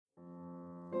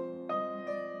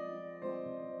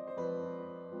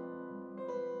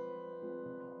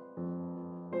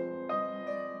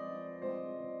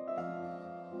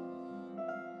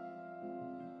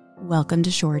Welcome to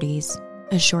Shorties,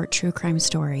 a short true crime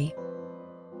story.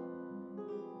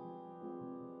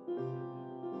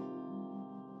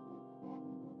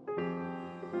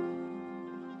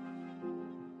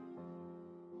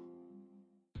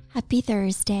 Happy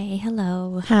Thursday.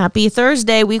 Hello. Happy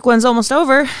Thursday. Week one's almost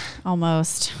over.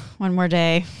 Almost. One more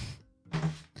day.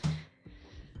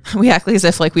 We act as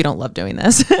if like we don't love doing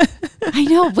this. I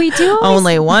know, we do.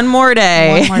 Only one more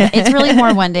day. It's really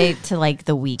more one day to like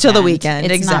the weekend. To the weekend,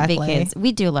 it's exactly. Not because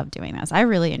we do love doing this. I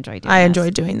really enjoy doing this. I enjoy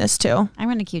doing this too. I'm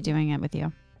going to keep doing it with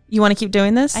you. You want to keep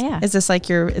doing this? Yeah. Is this like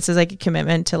is this like a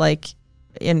commitment to like,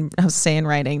 I was saying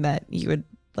writing that you would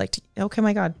like to, okay,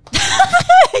 my God.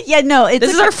 Yeah, no.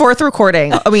 This is our fourth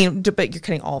recording. I mean, but you're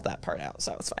cutting all of that part out,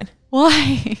 so it's fine.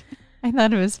 Why? I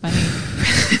thought it was funny.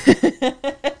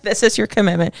 This is your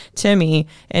commitment to me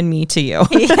and me to you.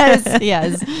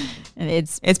 Yes.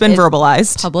 It's been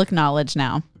verbalized. Public knowledge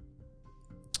now.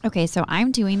 Okay, so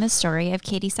I'm doing the story of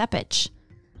Katie Sepich.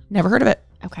 Never heard of it.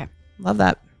 Okay. Love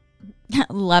that.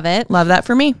 Love it. Love that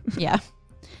for me. Yeah.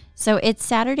 So it's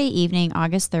Saturday evening,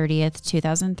 August 30th,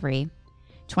 2003.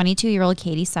 22-year-old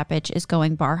Katie Sepich is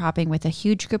going bar hopping with a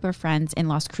huge group of friends in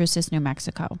Las Cruces, New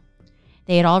Mexico.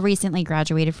 They had all recently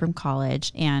graduated from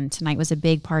college, and tonight was a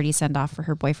big party send-off for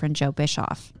her boyfriend, Joe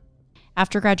Bischoff.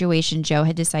 After graduation, Joe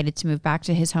had decided to move back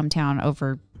to his hometown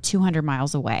over 200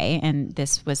 miles away, and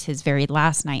this was his very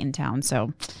last night in town,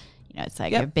 so it's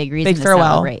like a big reason to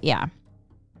celebrate. Yeah.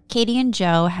 Katie and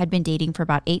Joe had been dating for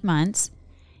about 8 months,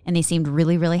 and they seemed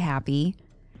really, really happy.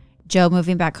 Joe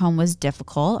moving back home was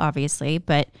difficult, obviously,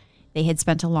 but they had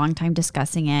spent a long time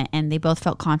discussing it, and they both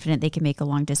felt confident they could make a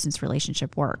long-distance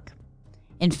relationship work.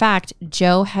 In fact,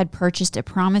 Joe had purchased a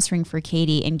promise ring for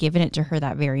Katie and given it to her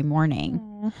that very morning.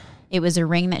 Aww. It was a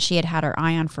ring that she had had her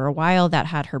eye on for a while that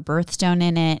had her birthstone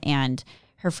in it, and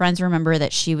her friends remember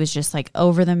that she was just like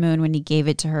over the moon when he gave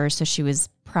it to her, so she was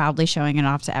proudly showing it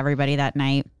off to everybody that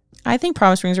night. I think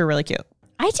promise rings are really cute.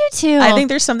 I do too. I think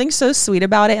there's something so sweet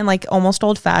about it and like almost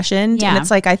old fashioned. Yeah. And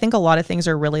it's like, I think a lot of things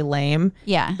are really lame.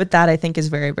 Yeah. But that I think is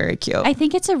very, very cute. I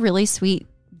think it's a really sweet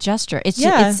gesture. It's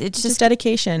just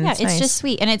dedication. Yeah, it's nice. Just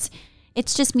sweet. And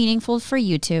it's just meaningful for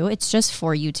you two. It's just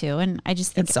for you two. And I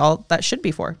just think it's all that should be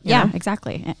for. Yeah, know?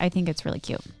 Exactly. I think it's really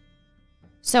cute.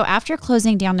 So after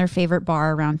closing down their favorite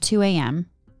bar around 2 a.m.,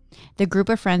 the group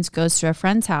of friends goes to a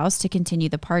friend's house to continue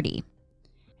the party.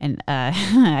 And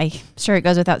I'm sure it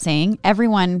goes without saying,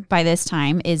 everyone by this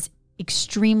time is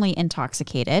extremely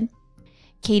intoxicated.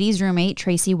 Katie's roommate,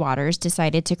 Tracy Waters,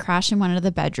 decided to crash in one of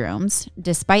the bedrooms,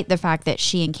 despite the fact that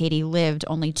she and Katie lived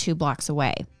only 2 blocks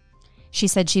away. She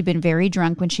said she'd been very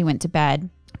drunk when she went to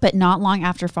bed, but not long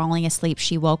after falling asleep,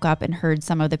 she woke up and heard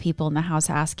some of the people in the house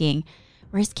asking,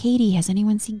 "Where's Katie? Has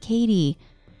anyone seen Katie?"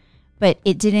 But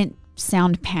it didn't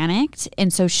sound panicked,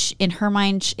 and so in her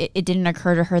mind it didn't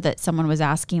occur to her that someone was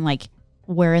asking like,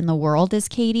 where in the world is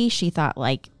Katie? She thought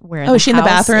like, where in the is she in the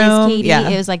bathroom? Is Katie? Yeah.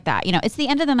 It was like that. It's the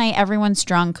end of the night, everyone's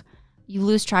drunk, you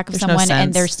lose track of someone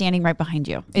and they're standing right behind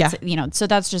you. It's, so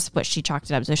that's just what she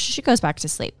chalked it up. So she goes back to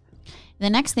sleep. The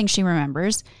next thing she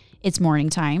remembers, it's morning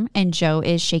time and Joe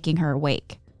is shaking her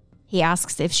awake. He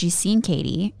asks if she's seen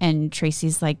Katie, and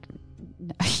Tracy's like,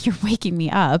 "You're waking me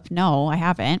up." "No, I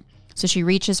haven't." So she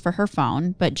reaches for her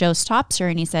phone, but Joe stops her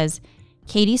and he says,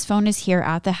 "Katie's phone is here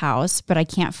at the house, but I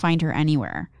can't find her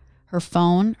anywhere. Her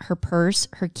phone, her purse,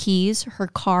 her keys, her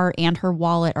car, and her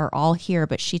wallet are all here,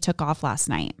 but she took off last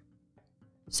night."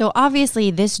 So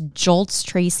obviously this jolts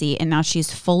Tracy, and now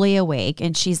she's fully awake,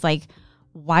 and she's like,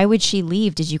 why would she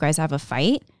leave? Did you guys have a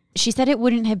fight? She said it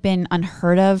wouldn't have been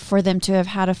unheard of for them to have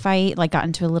had a fight, like got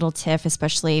into a little tiff,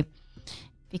 especially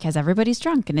because everybody's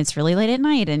drunk and it's really late at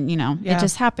night and, it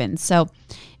just happens. So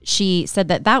she said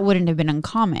that wouldn't have been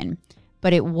uncommon,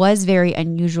 but it was very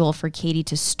unusual for Katie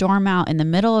to storm out in the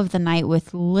middle of the night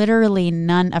with literally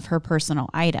none of her personal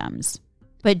items.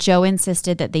 But Joe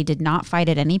insisted that they did not fight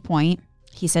at any point.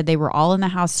 He said they were all in the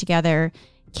house together.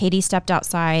 Katie stepped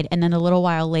outside, and then a little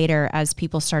while later, as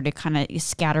people started kind of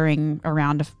scattering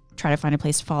around to try to find a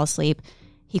place to fall asleep,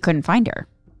 he couldn't find her.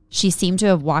 She seemed to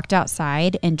have walked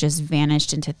outside and just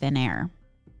vanished into thin air.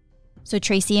 So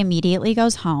Tracy immediately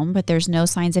goes home, but there's no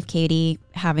signs of Katie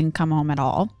having come home at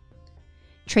all.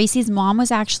 Tracy's mom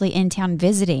was actually in town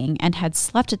visiting and had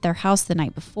slept at their house the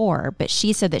night before, but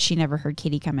she said that she never heard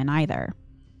Katie come in either.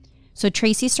 So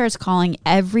Tracy starts calling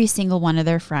every single one of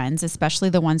their friends, especially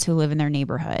the ones who live in their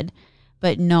neighborhood,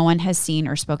 but no one has seen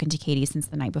or spoken to Katie since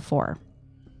the night before.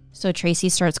 So Tracy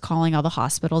starts calling all the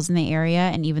hospitals in the area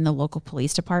and even the local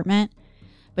police department,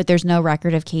 but there's no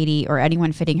record of Katie or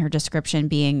anyone fitting her description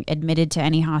being admitted to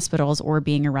any hospitals or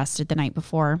being arrested the night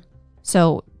before.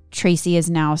 So Tracy is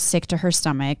now sick to her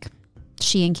stomach.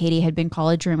 She and Katie had been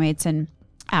college roommates, and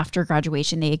after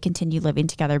graduation, they had continued living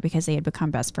together because they had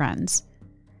become best friends.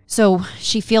 So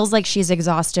she feels like she's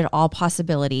exhausted all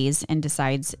possibilities and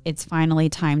decides it's finally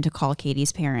time to call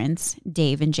Katie's parents,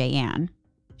 Dave and Jan.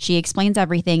 She explains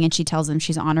everything, and she tells them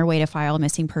she's on her way to file a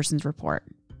missing persons report.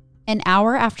 An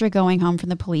hour after going home from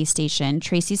the police station,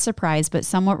 Tracy's surprised but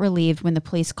somewhat relieved when the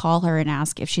police call her and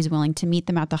ask if she's willing to meet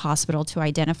them at the hospital to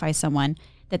identify someone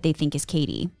that they think is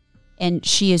Katie. And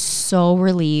she is so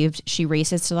relieved. She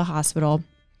races to the hospital.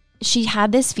 She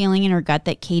had this feeling in her gut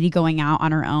that Katie going out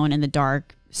on her own in the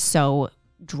dark, so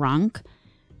drunk,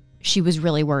 she was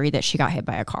really worried that she got hit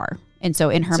by a car. And so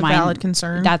in her mind, valid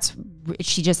concern.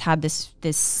 She just had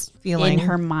this feeling in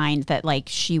her mind that like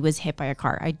she was hit by a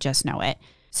car. I just know it.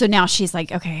 So now she's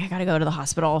like, okay, I got to go to the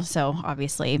hospital. So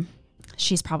obviously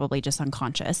she's probably just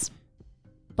unconscious.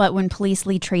 But when police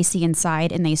lead Tracy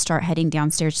inside and they start heading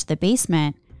downstairs to the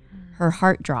basement, her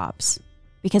heart drops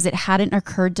because it hadn't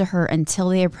occurred to her until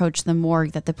they approached the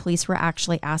morgue that the police were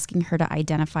actually asking her to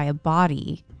identify a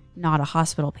body, not a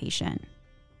hospital patient.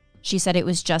 She said it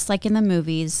was just like in the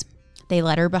movies. They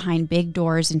led her behind big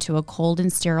doors into a cold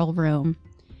and sterile room.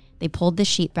 They pulled the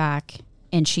sheet back,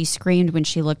 and she screamed when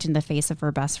she looked in the face of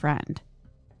her best friend.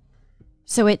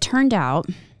 So it turned out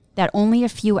that only a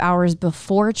few hours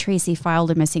before Tracy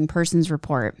filed a missing persons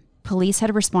report, police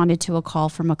had responded to a call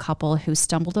from a couple who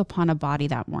stumbled upon a body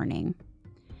that morning.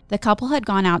 The couple had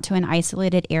gone out to an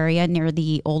isolated area near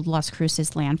the old Las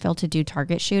Cruces landfill to do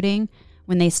target shooting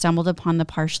when they stumbled upon the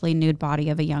partially nude body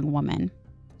of a young woman.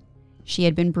 She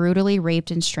had been brutally raped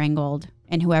and strangled,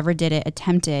 and whoever did it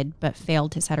attempted but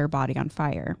failed to set her body on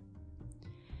fire.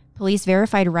 Police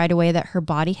verified right away that her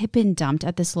body had been dumped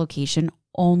at this location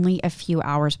only a few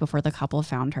hours before the couple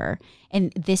found her.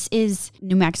 And this is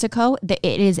New Mexico.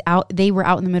 They were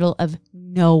out in the middle of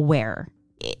nowhere.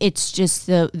 It's just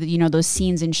those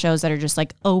scenes in shows that are just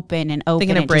like open and open.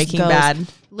 Thinking of Breaking Bad.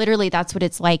 Literally, that's what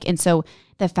it's like. And so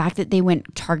the fact that they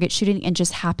went target shooting and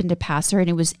just happened to pass her, and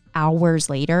it was hours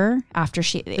later after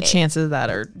the chances of that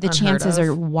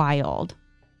are wild.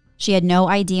 She had no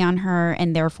ID on her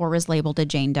and therefore was labeled a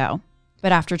Jane Doe.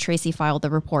 But after Tracy filed the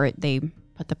report, they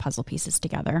put the puzzle pieces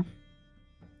together.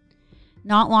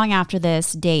 Not long after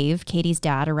this, Dave, Katie's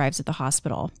dad, arrives at the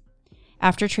hospital.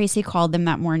 After Tracy called them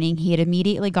that morning, he had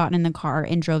immediately gotten in the car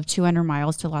and drove 200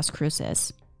 miles to Las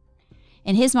Cruces.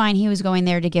 In his mind, he was going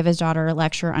there to give his daughter a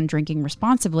lecture on drinking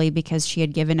responsibly because she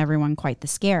had given everyone quite the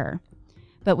scare.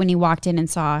 But when he walked in and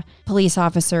saw police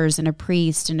officers and a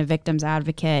priest and a victim's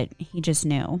advocate, he just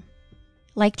knew.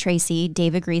 Like Tracy,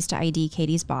 Dave agrees to ID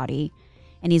Katie's body,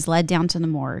 and he's led down to the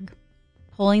morgue.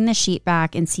 Pulling the sheet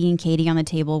back and seeing Katie on the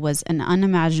table was an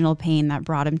unimaginable pain that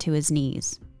brought him to his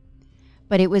knees.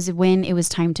 But it was when it was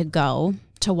time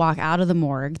to walk out of the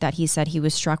morgue, that he said he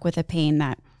was struck with a pain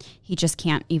that he just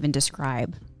can't even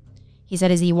describe. He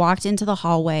said as he walked into the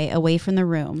hallway away from the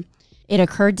room, it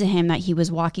occurred to him that he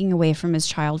was walking away from his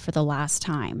child for the last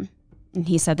time. And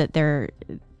he said that there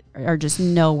are just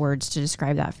no words to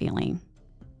describe that feeling.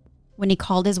 When he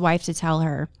called his wife to tell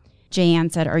her,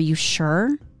 Jan said, "Are you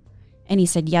sure?" And he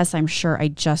said, "Yes, I'm sure. I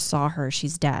just saw her.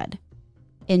 She's dead."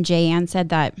 And Jan said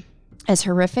that as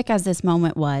horrific as this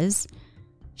moment was,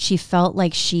 she felt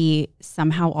like she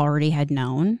somehow already had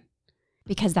known,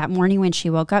 because that morning when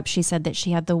she woke up, she said that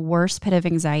she had the worst pit of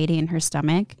anxiety in her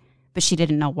stomach, but she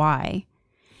didn't know why.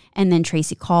 And then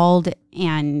Tracy called,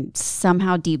 and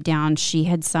somehow deep down, she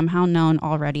had somehow known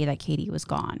already that Katie was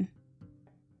gone.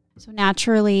 So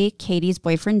naturally, Katie's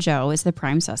boyfriend, Joe, is the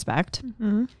prime suspect,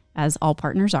 as all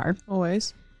partners are.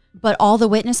 Always. But all the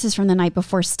witnesses from the night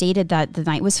before stated that the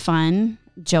night was fun.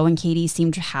 Joe and Katie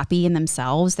seemed happy in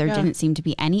themselves. There didn't seem to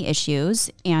be any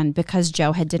issues. And because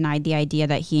Joe had denied the idea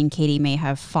that he and Katie may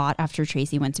have fought after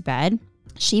Tracy went to bed,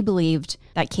 she believed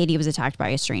that Katie was attacked by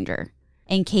a stranger.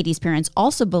 And Katie's parents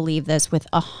also believed this with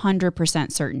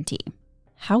 100% certainty.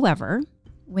 However,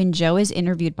 when Joe is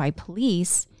interviewed by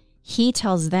police, he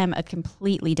tells them a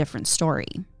completely different story.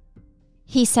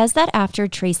 He says that after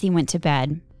Tracy went to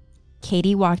bed,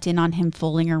 Katie walked in on him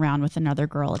fooling around with another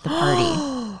girl at the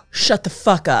party. Shut the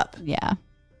fuck up. Yeah.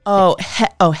 Oh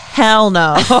hell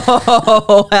no.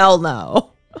 Oh, hell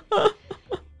no.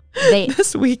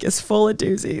 This week is full of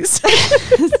doozies.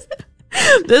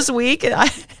 This week,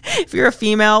 if you're a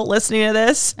female listening to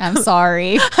this, I'm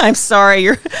sorry. I'm sorry.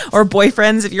 Or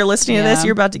boyfriends, if you're listening to this,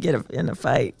 you're about to get in a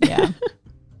fight. Yeah.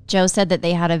 Joe said that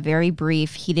they had a very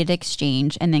brief, heated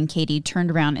exchange, and then Katie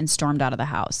turned around and stormed out of the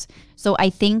house. So I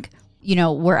think,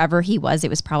 wherever he was, it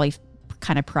was probably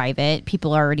kind of private.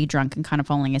 People are already drunk and kind of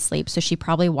falling asleep. So she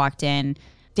probably walked in,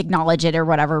 to acknowledge it or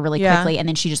whatever really quickly, and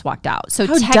then she just walked out. So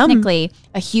technically,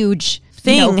 a huge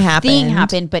thing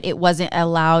happened, but it wasn't a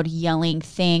loud yelling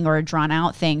thing or a drawn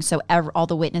out thing. So all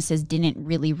the witnesses didn't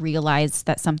really realize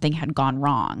that something had gone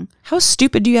wrong. How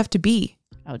stupid do you have to be?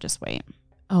 Oh, just wait.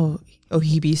 Oh,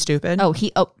 he be stupid?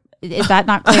 Is that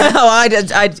not clear? I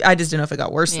just didn't know if it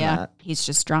got worse than that. He's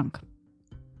just drunk.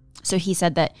 So he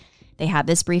said that they had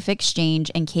this brief exchange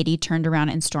and Katie turned around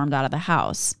and stormed out of the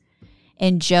house.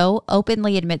 And Joe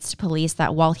openly admits to police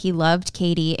that while he loved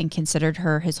Katie and considered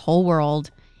her his whole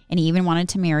world, and he even wanted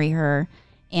to marry her,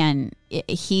 and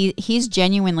he's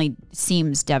genuinely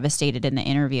seems devastated in the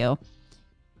interview.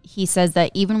 He says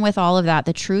that even with all of that,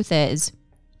 the truth is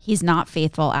he's not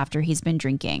faithful after he's been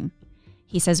drinking.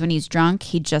 He says when he's drunk,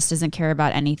 he just doesn't care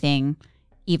about anything,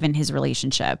 even his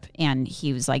relationship. And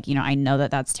he was like, I know that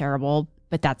that's terrible,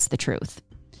 but that's the truth.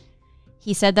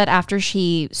 He said that after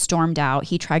she stormed out,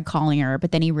 he tried calling her,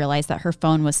 but then he realized that her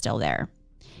phone was still there.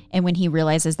 And when he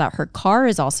realizes that her car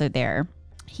is also there,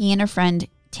 he and a friend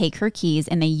take her keys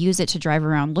and they use it to drive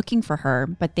around looking for her,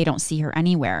 but they don't see her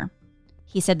anywhere.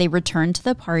 He said they returned to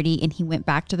the party and he went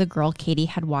back to the girl Katie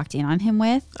had walked in on him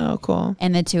with. Oh, cool.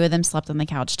 And the two of them slept on the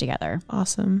couch together.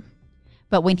 Awesome.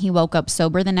 But when he woke up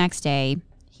sober the next day,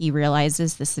 he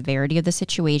realizes the severity of the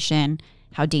situation,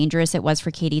 how dangerous it was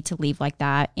for Katie to leave like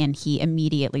that, and he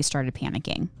immediately started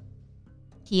panicking.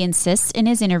 He insists in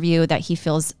his interview that he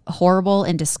feels horrible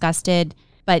and disgusted,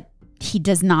 but he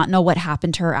does not know what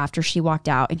happened to her after she walked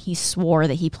out, and he swore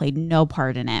that he played no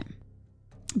part in it.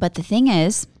 But the thing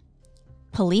is,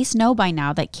 police know by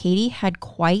now that Katie had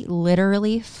quite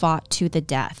literally fought to the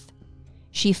death.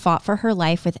 She fought for her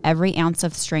life with every ounce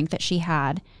of strength that she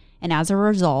had, and as a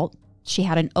result, she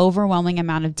had an overwhelming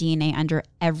amount of DNA under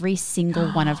every single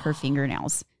one of her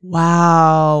fingernails.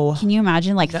 Wow. Can you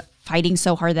imagine fighting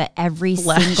so hard that every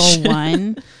single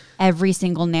one, every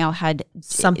single nail had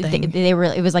something?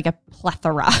 It was like a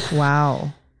plethora.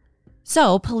 Wow.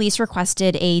 So police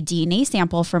requested a DNA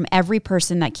sample from every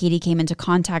person that Katie came into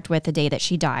contact with the day that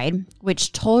she died,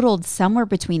 which totaled somewhere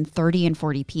between 30 and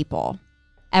 40 people.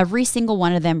 Every single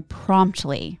one of them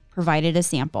promptly provided a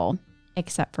sample,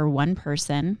 except for one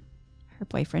person, her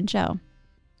boyfriend, Joe.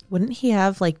 Wouldn't he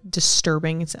have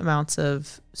disturbing amounts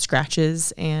of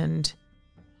scratches and,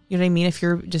 you know what I mean? If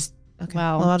you're just, okay.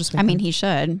 Well I'll just he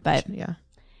should, but yeah.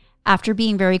 After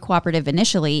being very cooperative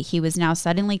initially, he was now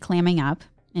suddenly clamming up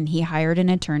and he hired an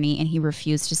attorney and he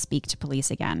refused to speak to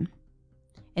police again.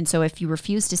 And so if you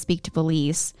refuse to speak to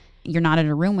police, you're not in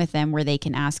a room with them where they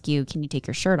can ask you, can you take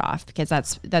your shirt off? Because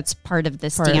that's part of the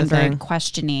standard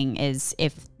questioning is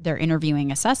if they're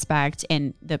interviewing a suspect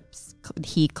and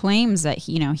he claims that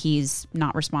he's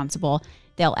not responsible,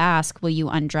 they'll ask, will you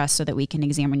undress so that we can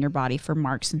examine your body for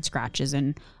marks and scratches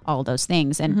and all those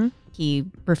things? And he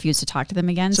refused to talk to them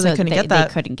again. So they couldn't get that.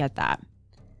 They couldn't get that.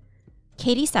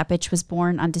 Katie Sepich was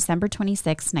born on December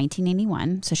 26,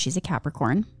 1981, so she's a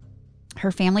Capricorn.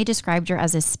 Her family described her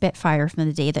as a spitfire from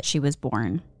the day that she was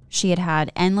born. She had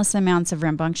had endless amounts of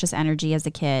rambunctious energy as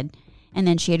a kid, and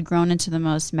then she had grown into the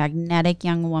most magnetic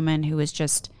young woman who was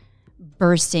just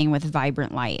bursting with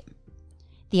vibrant light.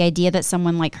 The idea that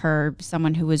someone like her,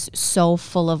 someone who was so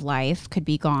full of life, could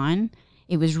be gone,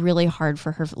 it was really hard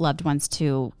for her loved ones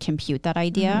to compute that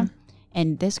idea. Mm-hmm.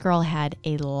 And this girl had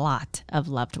a lot of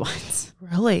loved ones.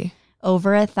 Really?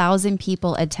 Over 1,000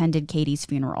 people attended Katie's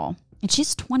funeral. And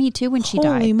she's 22 when she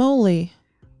died. Holy moly.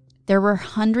 There were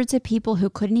hundreds of people who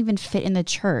couldn't even fit in the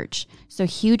church, so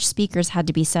huge speakers had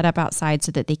to be set up outside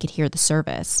so that they could hear the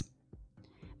service.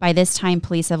 By this time,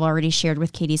 police have already shared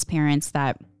with Katie's parents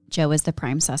that Joe is the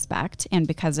prime suspect, and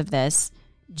because of this,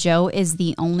 Joe is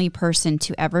the only person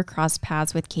to ever cross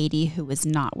paths with Katie who was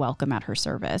not welcome at her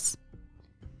service.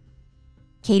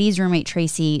 Katie's roommate,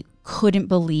 Tracy, couldn't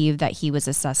believe that he was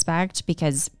a suspect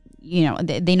because,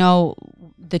 they know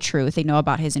the truth. They know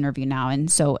about his interview now.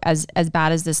 And so as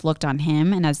bad as this looked on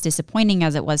him and as disappointing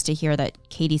as it was to hear that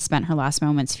Katie spent her last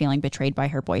moments feeling betrayed by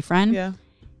her boyfriend,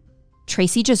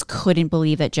 Tracy just couldn't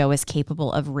believe that Joe is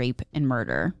capable of rape and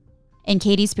murder. And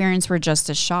Katie's parents were just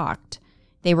as shocked.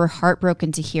 They were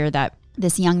heartbroken to hear that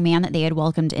this young man that they had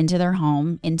welcomed into their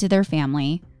home, into their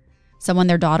family, someone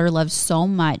their daughter loved so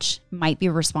much, might be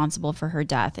responsible for her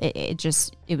death. It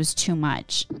was too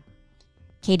much.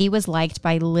 Katie was liked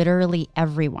by literally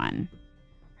everyone.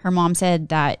 Her mom said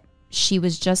that she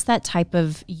was just that type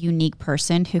of unique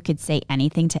person who could say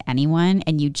anything to anyone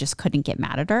and you just couldn't get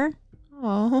mad at her.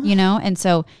 Aww. And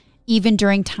so even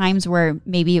during times where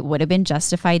maybe it would have been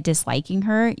justified disliking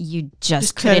her, you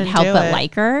just couldn't help but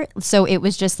like her. So it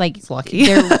was just like, it's lucky.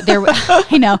 There,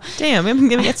 I know. Damn, I'm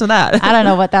going to get some of that. I don't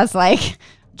know what that's like.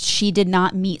 she did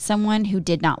not meet someone who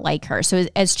did not like her. So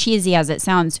as cheesy as it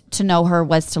sounds, to know her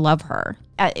was to love her.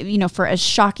 For as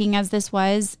shocking as this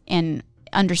was, and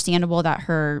understandable that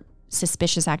her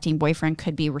suspicious acting boyfriend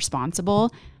could be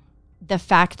responsible, the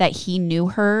fact that he knew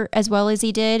her as well as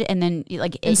he did, and then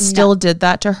still did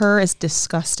that to her is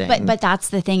disgusting. But that's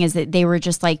the thing, is that they were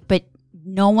just like, but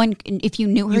no one, if you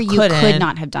knew her, you could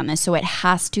not have done this. So it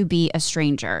has to be a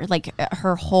stranger. Like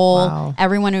her whole,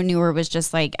 everyone who knew her was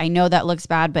just like, I know that looks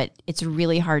bad, but it's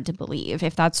really hard to believe.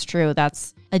 If that's true,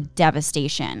 that's a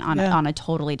devastation on a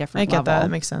totally different level. I get that.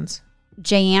 That makes sense.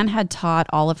 Jayanne had taught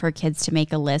all of her kids to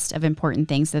make a list of important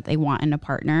things that they want in a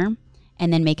partner,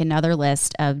 and then make another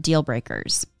list of deal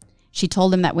breakers. She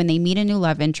told them that when they meet a new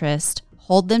love interest,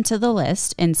 hold them to the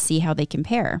list and see how they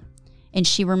compare. And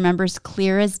she remembers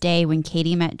clear as day when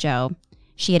Katie met Joe,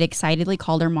 she had excitedly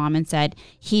called her mom and said,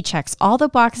 he checks all the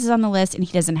boxes on the list and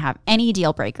he doesn't have any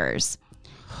deal breakers.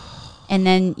 And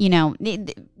then, I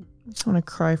want to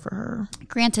cry for her.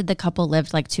 Granted, the couple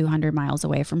lived like 200 miles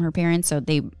away from her parents, so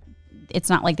it's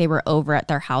not like they were over at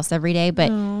their house every day,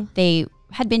 but they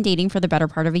had been dating for the better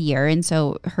part of a year. And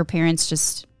so her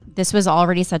parents this was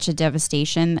already such a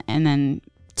devastation. And then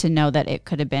to know that it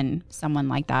could have been someone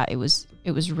like that, it was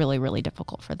really, really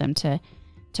difficult for them to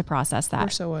process that. Of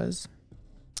course it was.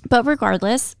 But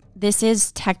regardless, this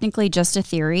is technically just a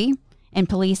theory, and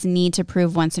police need to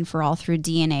prove once and for all through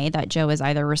DNA that Joe is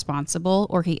either responsible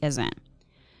or he isn't.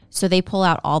 So they pull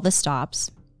out all the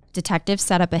stops. Detectives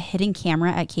set up a hidden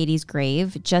camera at Katie's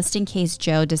grave just in case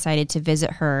Joe decided to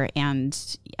visit her and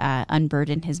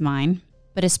unburden his mind.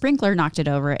 But a sprinkler knocked it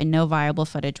over and no viable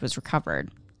footage was recovered.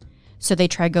 So they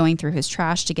tried going through his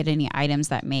trash to get any items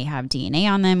that may have DNA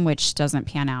on them, which doesn't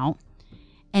pan out.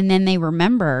 And then they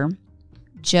remember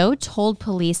Joe told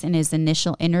police in his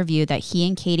initial interview that he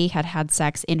and Katie had had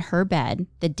sex in her bed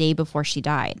the day before she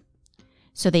died.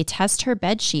 So they test her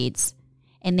bed sheets,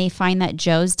 and they find that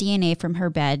Joe's DNA from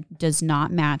her bed does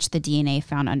not match the DNA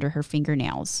found under her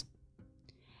fingernails.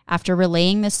 After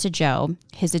relaying this to Joe,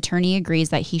 his attorney agrees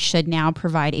that he should now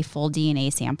provide a full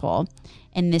DNA sample,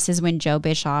 and this is when Joe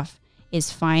Bischoff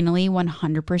is finally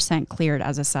 100% cleared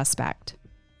as a suspect.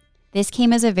 This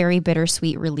came as a very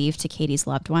bittersweet relief to Katie's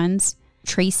loved ones.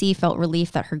 Tracy felt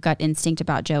relief that her gut instinct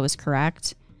about Joe was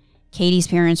correct. Katie's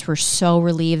parents were so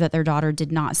relieved that their daughter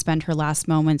did not spend her last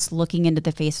moments looking into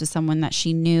the face of someone that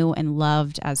she knew and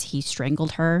loved as he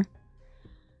strangled her.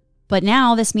 But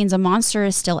now this means a monster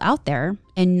is still out there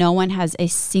and no one has a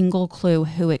single clue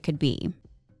who it could be.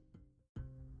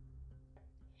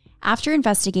 After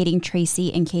investigating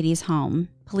Tracy and Katie's home,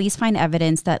 police find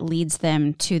evidence that leads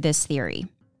them to this theory.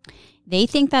 They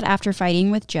think that after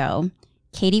fighting with Joe,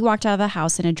 Katie walked out of the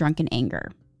house in a drunken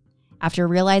anger. After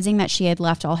realizing that she had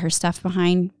left all her stuff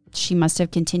behind, she must have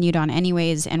continued on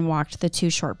anyways and walked the 2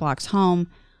 short blocks home,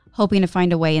 hoping to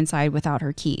find a way inside without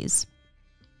her keys.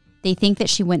 They think that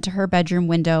she went to her bedroom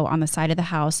window on the side of the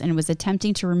house and was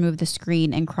attempting to remove the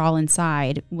screen and crawl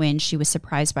inside when she was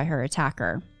surprised by her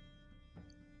attacker.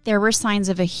 There were signs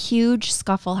of a huge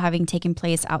scuffle having taken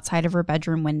place outside of her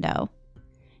bedroom window.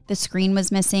 The screen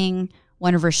was missing,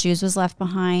 one of her shoes was left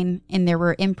behind, and there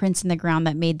were imprints in the ground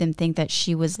that made them think that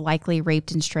she was likely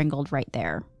raped and strangled right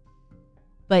there.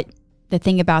 But the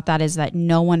thing about that is that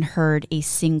no one heard a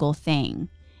single thing.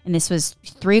 And this was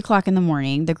 3 o'clock in the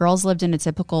morning. The girls lived in a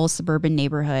typical suburban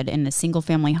neighborhood in a single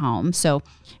family home. So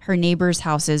her neighbors'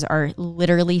 houses are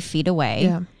literally feet away.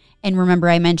 Yeah. And remember,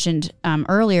 I mentioned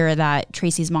earlier that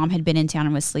Tracy's mom had been in town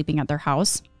and was sleeping at their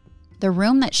house. The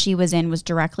room that she was in was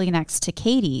directly next to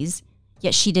Katie's,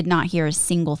 yet she did not hear a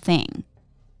single thing.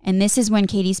 And this is when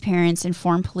Katie's parents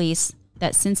informed police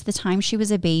that since the time she was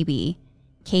a baby,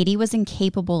 Katie was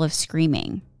incapable of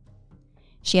screaming.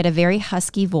 She had a very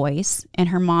husky voice, and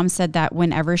her mom said that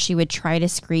whenever she would try to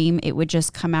scream, it would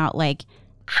just come out like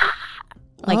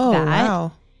that.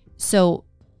 Wow. So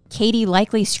Katie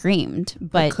likely screamed,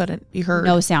 but it couldn't be heard.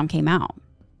 No sound came out.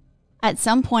 At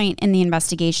some point in the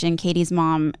investigation, Katie's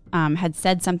mom had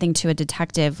said something to a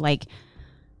detective like,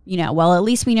 well, at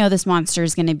least we know this monster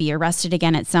is going to be arrested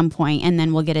again at some point, and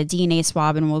then we'll get a DNA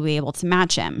swab and we'll be able to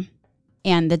match him.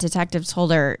 And the detective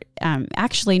told her,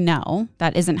 actually, no,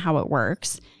 that isn't how it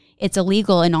works. It's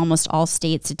illegal in almost all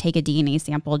states to take a DNA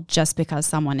sample just because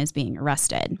someone is being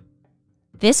arrested.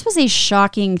 This was a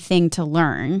shocking thing to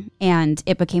learn, and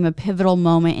it became a pivotal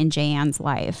moment in Jayanne's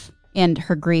life, and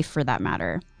her grief for that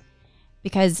matter.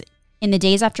 Because in the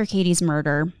days after Katie's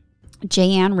murder,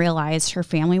 Jayanne realized her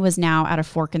family was now at a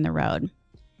fork in the road.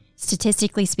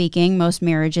 Statistically speaking, most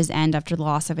marriages end after the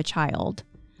loss of a child.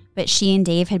 But she and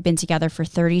Dave had been together for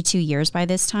 32 years by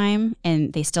this time,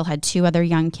 and they still had 2 other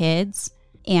young kids.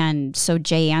 And so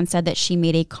Jayanne said that she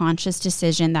made a conscious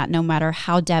decision that no matter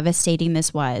how devastating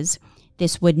this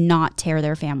would not tear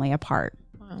their family apart.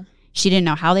 Wow. She didn't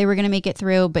know how they were going to make it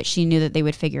through, but she knew that they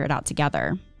would figure it out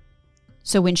together.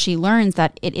 So when she learns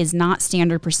that it is not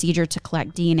standard procedure to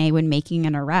collect DNA when making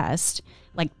an arrest,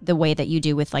 like the way that you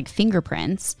do with like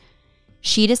fingerprints,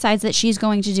 she decides that she's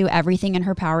going to do everything in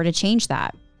her power to change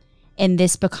that. And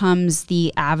this becomes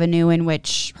the avenue in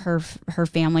which her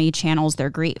family channels their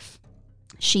grief.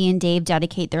 She and Dave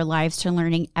dedicate their lives to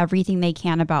learning everything they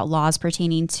can about laws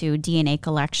pertaining to DNA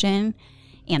collection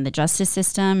and the justice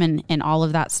system and all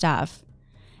of that stuff.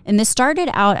 And this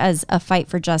started out as a fight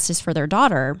for justice for their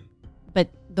daughter, but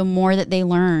the more that they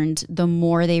learned, the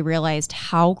more they realized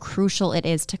how crucial it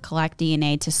is to collect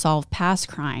DNA to solve past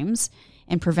crimes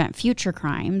and prevent future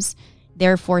crimes,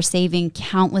 therefore saving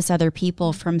countless other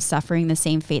people from suffering the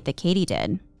same fate that Katie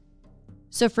did.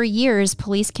 So for years,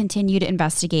 police continued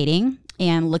investigating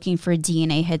and looking for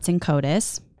DNA hits in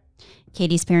CODIS.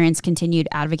 Katie's parents continued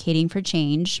advocating for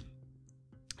change.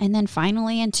 And then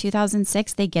finally, in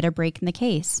 2006, they get a break in the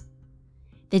case.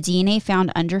 The DNA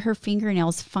found under her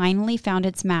fingernails finally found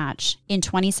its match in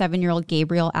 27-year-old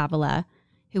Gabriel Avila,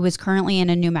 who was currently in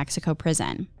a New Mexico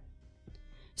prison.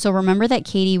 So remember that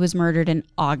Katie was murdered in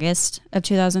August of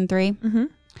 2003? Mm-hmm.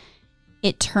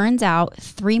 It turns out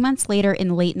 3 months later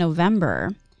in late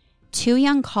November, 2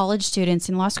 young college students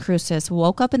in Las Cruces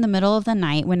woke up in the middle of the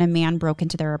night when a man broke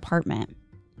into their apartment.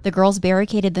 The girls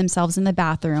barricaded themselves in the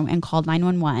bathroom and called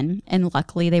 911, and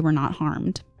luckily they were not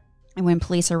harmed. And when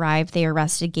police arrived, they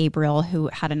arrested Gabriel, who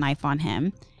had a knife on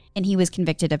him, and he was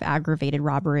convicted of aggravated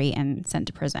robbery and sent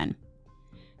to prison.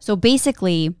 So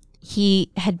basically,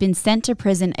 he had been sent to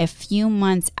prison a few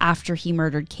months after he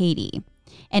murdered Katie.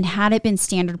 And had it been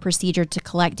standard procedure to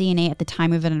collect DNA at the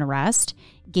time of an arrest,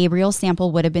 Gabriel's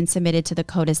sample would have been submitted to the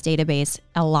CODIS database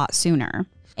a lot sooner,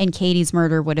 and Katie's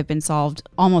murder would have been solved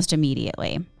almost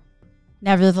immediately.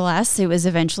 Nevertheless, it was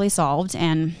eventually solved,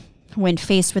 and when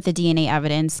faced with the DNA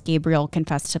evidence, Gabriel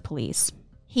confessed to police.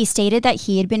 He stated that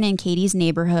he had been in Katie's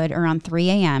neighborhood around 3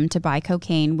 a.m. to buy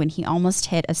cocaine when he almost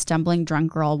hit a stumbling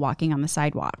drunk girl walking on the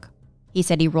sidewalk. He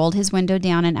said he rolled his window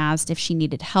down and asked if she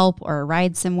needed help or a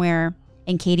ride somewhere,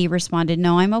 and Katie responded,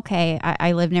 "No, I'm okay.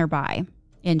 I live nearby."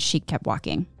 And she kept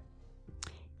walking.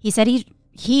 He said,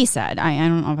 I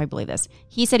don't know if I believe this.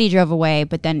 He said he drove away,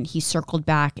 but then he circled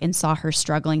back and saw her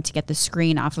struggling to get the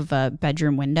screen off of a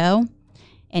bedroom window.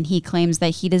 And he claims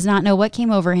that he does not know what came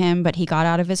over him, but he got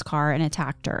out of his car and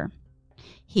attacked her.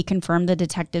 He confirmed the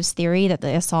detective's theory that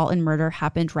the assault and murder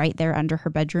happened right there under her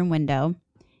bedroom window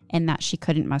and that she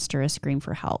couldn't muster a scream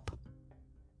for help.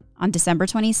 On December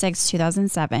 26,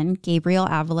 2007, Gabriel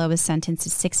Avila was sentenced to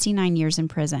 69 years in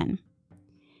prison.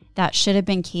 That should have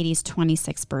been Katie's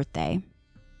 26th birthday.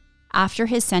 After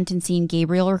his sentencing,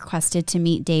 Gabriel requested to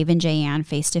meet Dave and Jayanne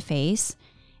face-to-face,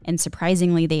 and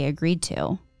surprisingly, they agreed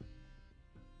to.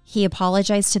 He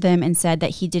apologized to them and said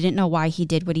that he didn't know why he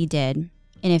did what he did,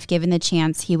 and if given the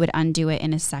chance, he would undo it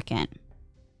in a second.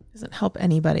 Doesn't help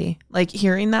anybody. Like,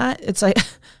 hearing that, it's like...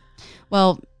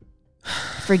 Well,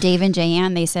 for Dave and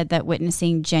Jayanne, they said that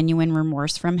witnessing genuine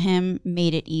remorse from him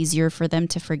made it easier for them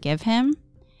to forgive him.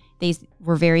 They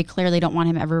were very clear they don't want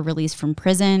him ever released from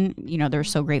prison. You know, they're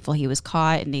so grateful he was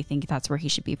caught, and they think that's where he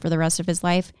should be for the rest of his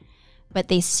life. But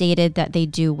they stated that they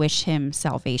do wish him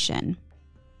salvation.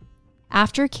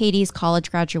 After Katie's college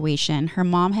graduation, her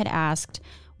mom had asked,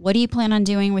 "What do you plan on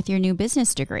doing with your new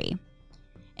business degree?"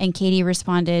 And Katie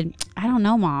responded, "I don't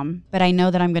know, Mom, but I know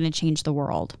that I'm going to change the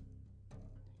world."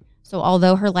 So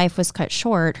although her life was cut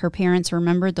short, her parents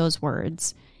remembered those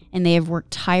words, and they have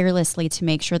worked tirelessly to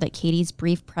make sure that Katie's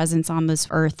brief presence on this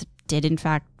earth did in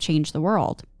fact change the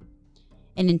world.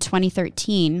 And in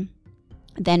 2013,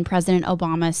 then President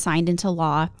Obama signed into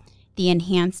law the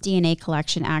Enhanced DNA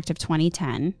Collection Act of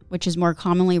 2010, which is more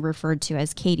commonly referred to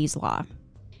as Katie's Law.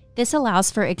 This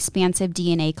allows for expansive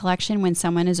DNA collection when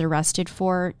someone is arrested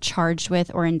for, charged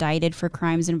with, or indicted for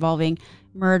crimes involving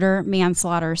murder,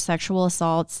 manslaughter, sexual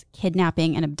assaults,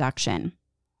 kidnapping, and abduction.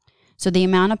 So the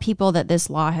amount of people that this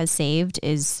law has saved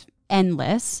is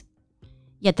endless,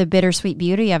 yet the bittersweet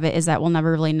beauty of it is that we'll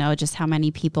never really know just how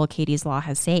many people Katie's Law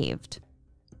has saved.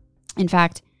 In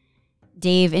fact,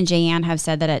 Dave and Jayanne have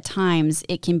said that at times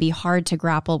it can be hard to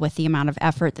grapple with the amount of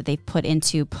effort that they've put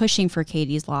into pushing for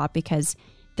Katie's Law because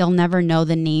they'll never know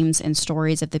the names and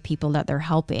stories of the people that they're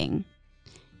helping.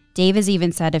 Dave has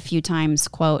even said a few times,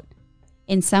 quote,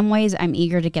 "In some ways, I'm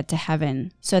eager to get to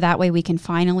heaven, so that way we can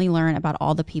finally learn about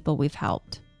all the people we've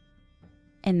helped."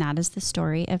 And that is the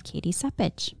story of Katie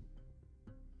Sepich.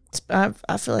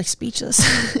 I feel like speechless.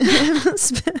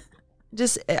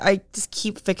 I just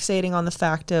keep fixating on the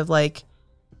fact of like,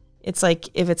 it's like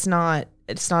if it's not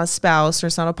a spouse or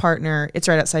it's not a partner, it's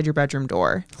right outside your bedroom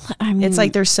door. I mean, it's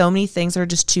like there's so many things that are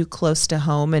just too close to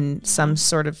home in some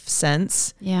sort of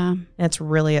sense. Yeah. And it's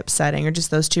really upsetting. Or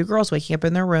just those two girls waking up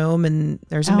in their room and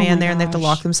there's a man there and they have to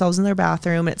lock themselves in their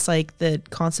bathroom. It's like the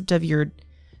concept of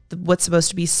what's supposed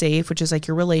to be safe, which is like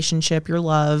your relationship, your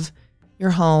love,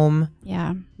 your home.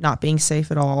 Yeah. Not being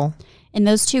safe at all. And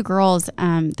those two girls,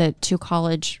 the two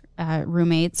college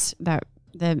roommates that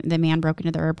the man broke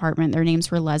into their apartment, their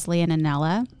names were Leslie and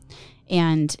Anella.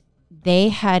 And they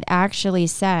had actually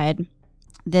said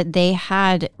that they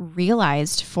had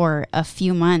realized for a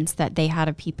few months that they had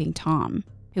a peeping Tom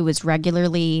who was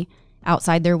regularly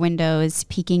outside their windows,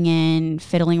 peeking in,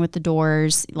 fiddling with the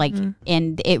doors, like,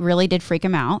 and it really did freak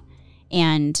them out.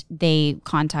 And they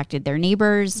contacted their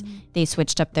neighbors. They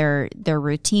switched up their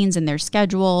routines and their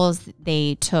schedules.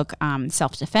 They took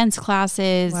self-defense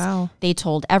classes. Wow. They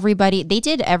told everybody. They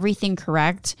did everything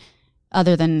correct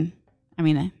other than, I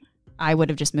mean, I would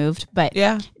have just moved. But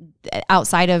yeah,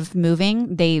 outside of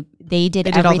moving, they did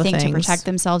everything to protect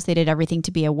themselves. They did everything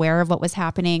to be aware of what was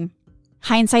happening.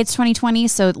 Hindsight's 2020.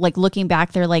 So like looking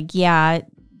back, they're like, yeah,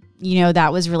 you know,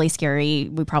 that was really scary.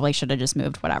 We probably should have just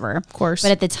moved, whatever. Of course.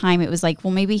 But at the time it was like, well,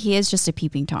 maybe he is just a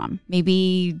peeping Tom.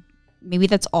 Maybe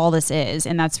that's all this is.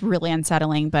 And that's really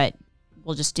unsettling, but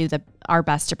we'll just do our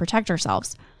best to protect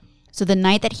ourselves. So the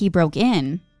night that he broke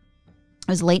in,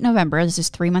 it was late November. This is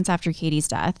 3 months after Katie's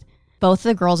death. Both of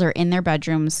the girls are in their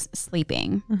bedrooms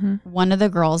sleeping. Mm-hmm. One of the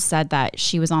girls said that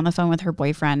she was on the phone with her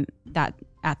boyfriend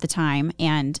at the time,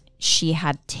 and she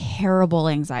had terrible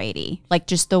anxiety, like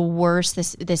just the worst,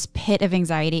 this pit of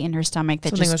anxiety in her stomach that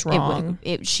something was wrong.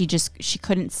 She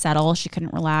couldn't settle. She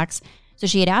couldn't relax. So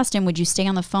she had asked him, would you stay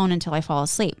on the phone until I fall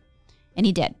asleep? And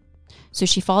he did. So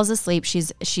she falls asleep.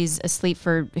 She's asleep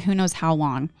for who knows how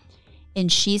long.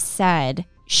 And she said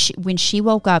when she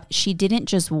woke up, she didn't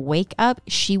just wake up.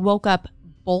 She woke up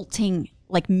bolting,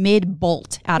 like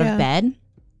mid-bolt out of bed.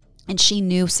 And she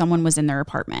knew someone was in their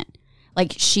apartment.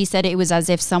 Like she said, it was as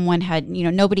if someone had,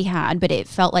 nobody had, but it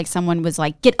felt like someone was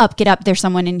like, get up, there's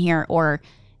someone in here. Or,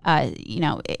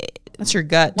 that's your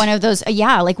gut. One of those,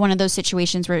 like one of those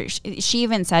situations where she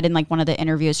even said in like one of the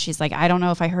interviews, she's like, I don't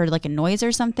know if I heard like a noise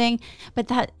or something, but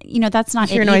that, that's not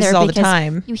it either. You hear noises all the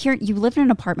time. You live in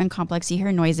an apartment complex, you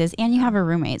hear noises, and you have a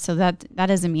roommate. So that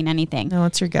doesn't mean anything. No,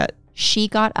 it's your gut. She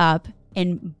got up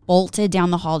and bolted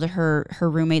down the hall to her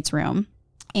roommate's room.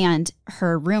 And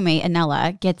her roommate,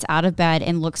 Anella, gets out of bed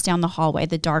and looks down the hallway,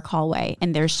 the dark hallway,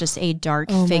 and there's just a dark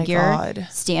figure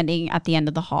standing at the end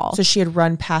of the hall. So she had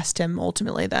run past him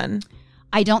ultimately then?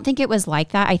 I don't think it was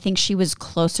like that. I think she was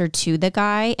closer to the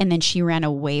guy, and then she ran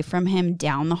away from him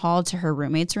down the hall to her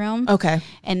roommate's room. Okay.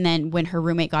 And then when her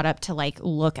roommate got up to like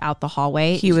look out the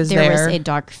hallway, there was a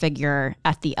dark figure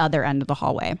at the other end of the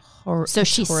hallway. So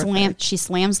she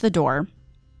slams the door,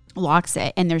 locks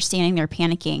it, and they're standing there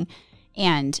panicking.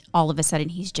 And all of a sudden,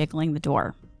 he's jiggling the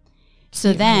door.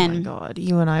 So then, oh my God,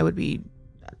 you and I would be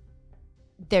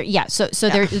there. Yeah. So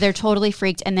they're totally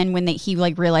freaked. And then when he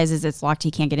like realizes it's locked, he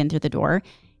can't get in through the door.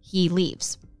 He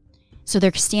leaves. So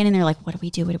they're standing there like, what do we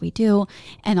do? What do we do?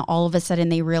 And all of a sudden,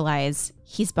 they realize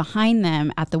he's behind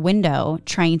them at the window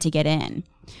trying to get in.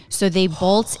 So they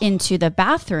bolt into the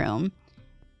bathroom,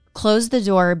 close the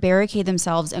door, barricade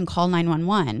themselves, and call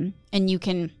 911.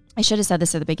 And I should have said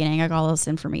this at the beginning. I got all this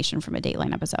information from a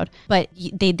Dateline episode, but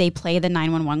they play the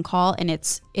 911 call, and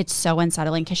it's so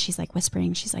unsettling because she's like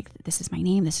whispering. She's like, "This is my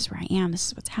name. This is where I am. This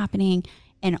is what's happening."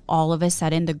 And all of a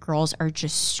sudden, the girls are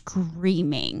just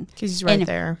screaming because he's right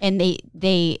there. And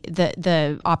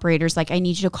the operator's like, "I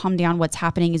need you to calm down. What's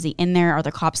happening? Is he in there? Are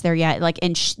the cops there yet?" Like,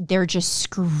 and they're just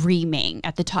screaming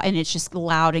at the top, and it's just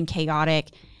loud and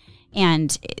chaotic.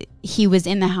 And he was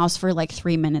in the house for like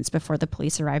 3 minutes before the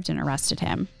police arrived and arrested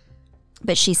him.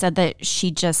 But she said that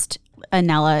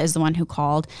Anella is the one who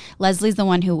called. Leslie's the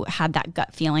one who had that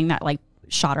gut feeling that like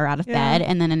shot her out of bed.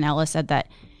 And then Anella said that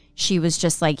she was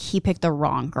just like, he picked the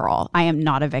wrong girl. I am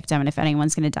not a victim. And if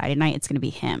anyone's going to die tonight, it's going to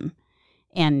be him.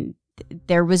 And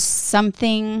there was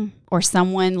something or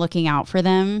someone looking out for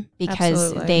them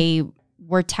because they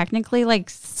were technically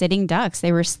like sitting ducks.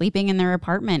 They were sleeping in their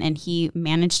apartment and he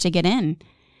managed to get in.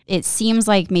 It seems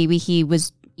like maybe he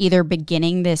was either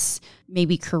beginning this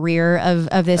maybe career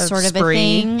of this sort of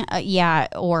spree. A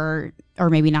thing. Or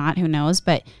maybe not, who knows,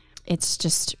 but it's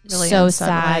just really so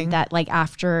unsettling. Sad that like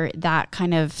after that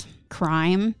kind of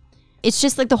crime, it's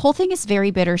just like the whole thing is very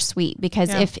bittersweet because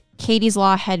if Katie's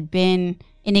Law had been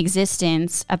in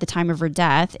existence at the time of her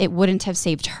death, it wouldn't have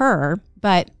saved her,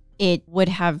 but it would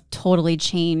have totally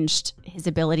changed his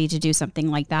ability to do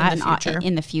something like that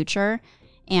in the future.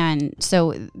 And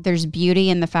so there's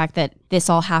beauty in the fact that this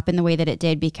all happened the way that it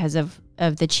did because of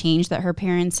the change that her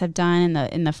parents have done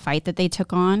and in the fight that they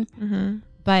took on. Mm-hmm.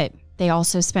 But they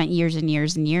also spent years and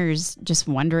years and years just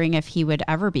wondering if he would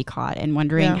ever be caught and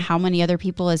wondering how many other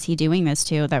people is he doing this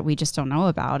to that we just don't know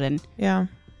about. And yeah.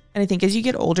 And I think as you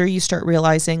get older, you start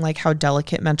realizing like how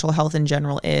delicate mental health in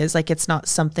general is. Like it's not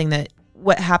something that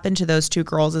what happened to those two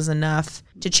girls is enough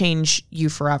to change you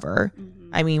forever. Mm-hmm.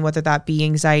 I mean, whether that be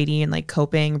anxiety and like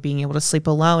coping, being able to sleep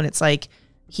alone, it's like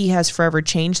he has forever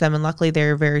changed them. And luckily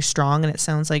they're very strong. And it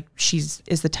sounds like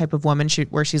is the type of woman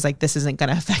where she's like, this isn't going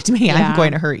to affect me. Yeah. I'm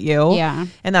going to hurt you. Yeah.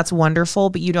 And that's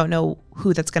wonderful, but you don't know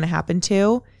who that's going to happen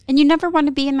to. And you never want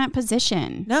to be in that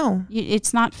position. No.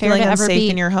 It's not fair to ever be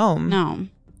in your home. No,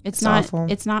 it's not. Awful.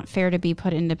 It's not fair to be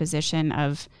put in a position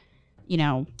of, you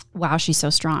know, wow, she's so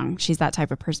strong. She's that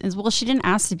type of person. Well, she didn't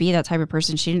ask to be that type of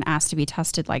person. She didn't ask to be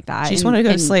tested like that. She just wanted to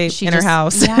go to sleep in her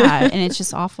house. Yeah. And it's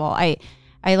just awful. I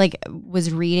like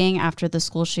was reading after the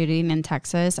school shooting in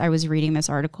Texas. I was reading this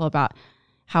article about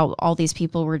how all these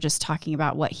people were just talking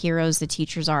about what heroes the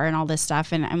teachers are and all this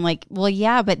stuff. And I'm like, well,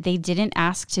 yeah, but they didn't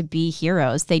ask to be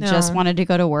heroes. They just wanted to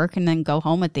go to work and then go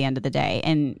home at the end of the day.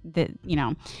 And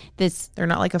they're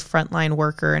not like a frontline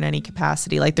worker in any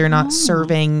capacity. Like they're not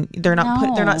serving, they're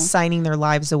not signing their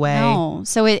lives away. No.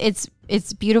 So it's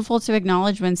beautiful to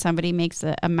acknowledge when somebody makes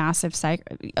a massive,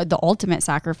 the ultimate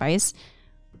sacrifice.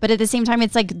 But at the same time,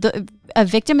 it's like a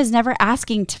victim is never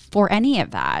asking for any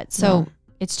of that. So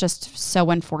it's just so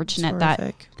unfortunate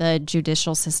that the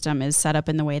judicial system is set up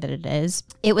in the way that it is.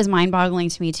 It was mind-boggling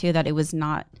to me, too, that it was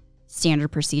not standard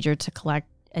procedure to collect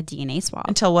a DNA swab.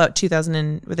 Until what,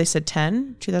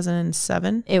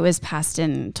 2007? It was passed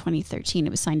in 2013. It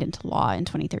was signed into law in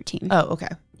 2013. Oh, okay.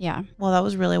 Yeah. Well, that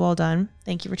was really well done.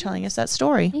 Thank you for telling us that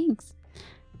story. Thanks.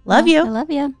 Love you. I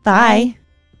love you. Bye.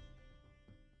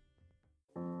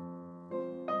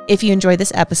 If you enjoyed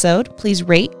this episode, please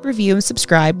rate, review, and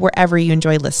subscribe wherever you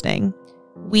enjoy listening.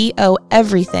 We owe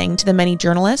everything to the many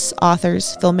journalists,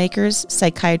 authors, filmmakers,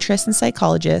 psychiatrists, and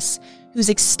psychologists whose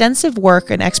extensive work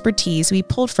and expertise we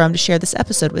pulled from to share this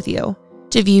episode with you.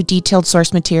 To view detailed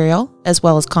source material, as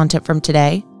well as content from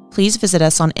today, please visit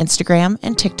us on Instagram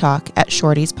and TikTok at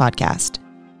Shorties Podcast.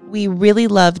 We really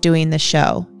love doing this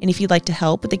show, and if you'd like to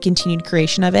help with the continued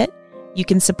creation of it, you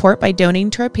can support by donating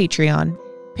to our Patreon,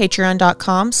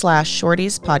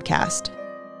 patreon.com/shortiespodcast.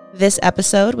 This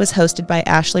episode was hosted by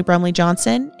Ashley Brumley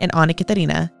Johnson and Anna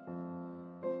Katharina.